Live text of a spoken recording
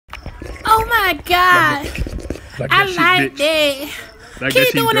my god. I like that.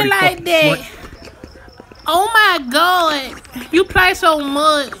 Keep doing it like that. Oh my god. You play so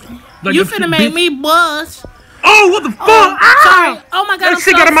much. You finna make me bust. Oh, what the fuck? Sorry. Oh my god, I'm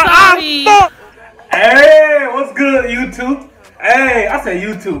so sorry. Hey, what's good, YouTube? Hey, I said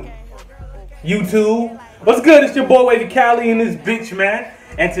YouTube. YouTube. What's good? It's your boy Wavy Cali and this bitch, man.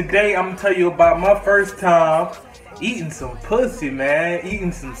 And today I'm gonna tell you about my first time eating some pussy, man.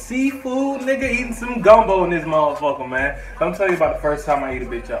 Eating some seafood, nigga. Eating some gumbo in this motherfucker, man. So I'm telling you about the first time I eat a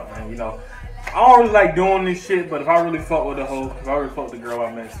bitch up, man. You know, I don't really like doing this shit, but if I really fuck with a hoe, if I really fuck with the girl,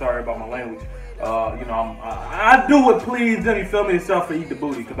 I mean, sorry about my language. You know, I do what please them, you feel me, except for eat the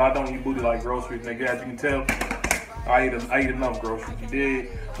booty, because I don't eat booty like groceries, nigga. As you can tell, I eat enough groceries, you dig?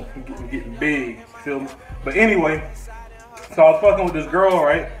 I'm getting big, you feel me? But anyway, so I was fucking with this girl,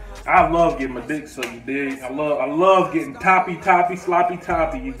 right? I love getting my dick sucked, you dig? I love getting toppy, sloppy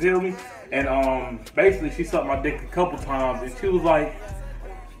toppy, you feel me? And basically she sucked my dick a couple times, and she was like,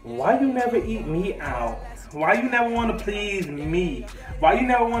 why you never eat me out? Why you never want to please me? Why you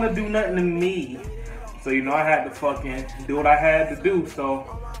never want to do nothing to me? So, you know, I had to fucking do what I had to do.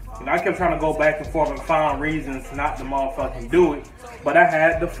 So, you know, I kept trying to go back and forth and find reasons not to motherfucking do it. But I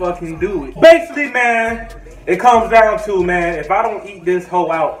had to fucking do it. Basically, man, it comes down to, man, if I don't eat this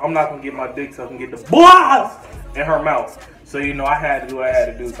hoe out, I'm not going to get my dick sucked and get the blahs in her mouth. So, you know, I had to do what I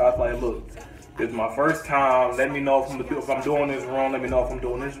had to do. So I was like, look, this is my first time. Let me know if I'm doing this wrong. Let me know if I'm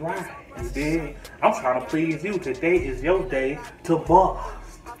doing this right. You dig? I'm trying to please you. Today is your day to bust.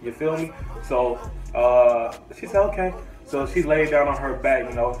 You feel me? So, she said, okay. So she laid down on her back,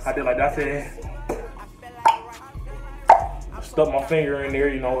 you know. I did like that. I said, I stuck my finger in there,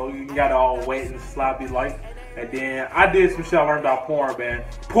 you know. You got it all wet and sloppy like. And then I did some shit I learned about porn, man.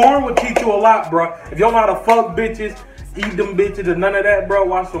 Porn will teach you a lot, bro. If you don't know how to fuck bitches, eat them bitches and none of that, bro,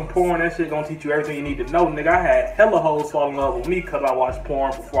 watch some porn. That shit gonna teach you everything you need to know, nigga. I had hella hoes fall in love with me because I watched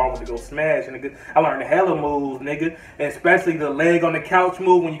porn before I went to go smash, nigga. I learned hella moves, nigga, and especially the leg on the couch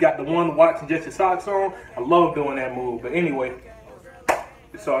move when you got the one watching just your socks on. I love doing that move. But anyway,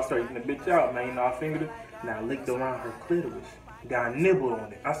 so I started eating the bitch out, man. You know, I fingered her, and I licked around her clitoris. Got a nibble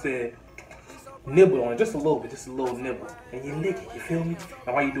on it. I said, nibble on it, just a little bit, just a little nibble. And you lick it, you feel me?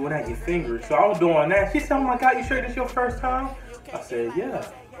 And while you doing that, you finger it. So I was doing that. She said, oh my God, you sure this your first time? I said, yeah.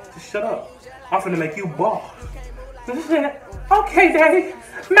 Just shut up. I'm finna make you boss. So she said, okay, daddy,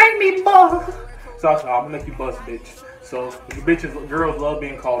 make me boss. So I said, I'm gonna make you bust, bitch. So girls love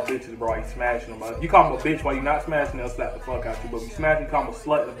being called bitches, bro. You smashing them. You call them a bitch while you not smashing, they'll slap the fuck out you. But if you smash, you call them a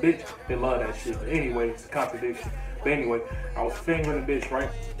slut, a bitch, they love that shit. But anyway, it's a contradiction. But anyway, I was fingering the bitch, right?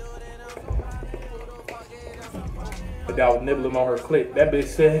 But that was nibbling on her clit. That bitch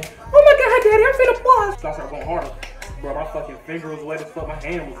said, oh my God, daddy, I'm finna bust. So I started going harder. Bro, my fucking finger was wet as fuck. My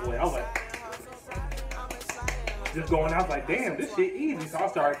hand was wet. I was like, just going out. I was like, damn, this shit easy. So I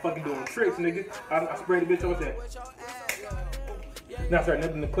started fucking doing tricks, nigga. I sprayed the bitch over there. Now I started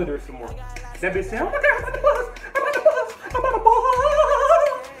nibbling the clitoris some more. That bitch said, oh my God, I'm about to bust. I'm about to bust. I'm about to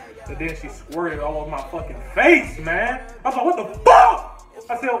bust. And then she squirted all over my fucking face, man. I was like, what the fuck?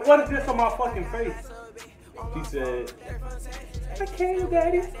 I said, what is this on my fucking face? She said, I can't,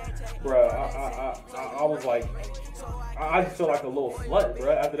 daddy. Bruh, I was like, I just felt like a little slut,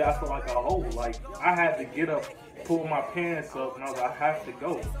 bruh. After that, I felt like a hoe. Like, I had to get up, pull my pants up, and I was like, I have to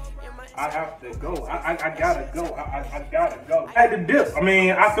go. I have to go. I gotta go. I gotta go. I had to dip. I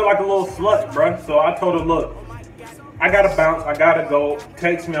mean, I feel like a little slut, bruh. So I told her, look, I gotta bounce. I gotta go.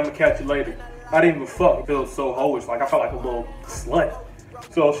 Text me. I'm gonna catch you later. I didn't even fuck. It was so hoish. Like, I felt like a little slut.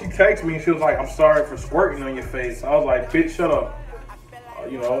 So she texted me and she was like, I'm sorry for squirting on your face. I was like, bitch, shut up.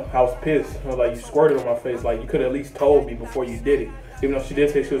 You know, I was pissed. I was like, you squirted on my face. Like, you could have at least told me before you did it. Even though she did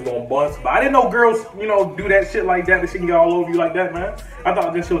say she was going to bust. But I didn't know girls, you know, do that shit like that. That she can get all over you like that, man. I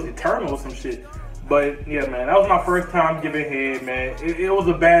thought this shit was eternal or some shit. But, yeah, man, that was my first time giving head, man. It was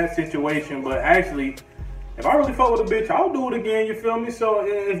a bad situation. But actually, if I really fuck with a bitch, I'll do it again, you feel me? So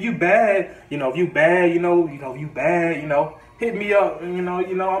if you bad, you know, hit me up, you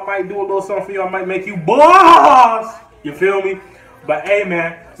know, I might do a little something for you. I might make you boss. You feel me? But hey,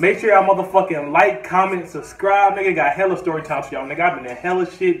 man, make sure y'all motherfucking like, comment, subscribe, nigga. Got hella story time for y'all, nigga. I've been in hella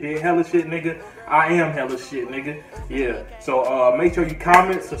shit, did hella shit, nigga. I am hella shit, nigga. Yeah. So make sure you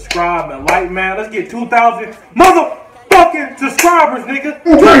comment, subscribe, and like, man. Let's get 2,000 motherfucking subscribers, nigga.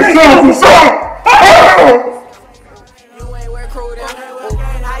 2,000 subscribers.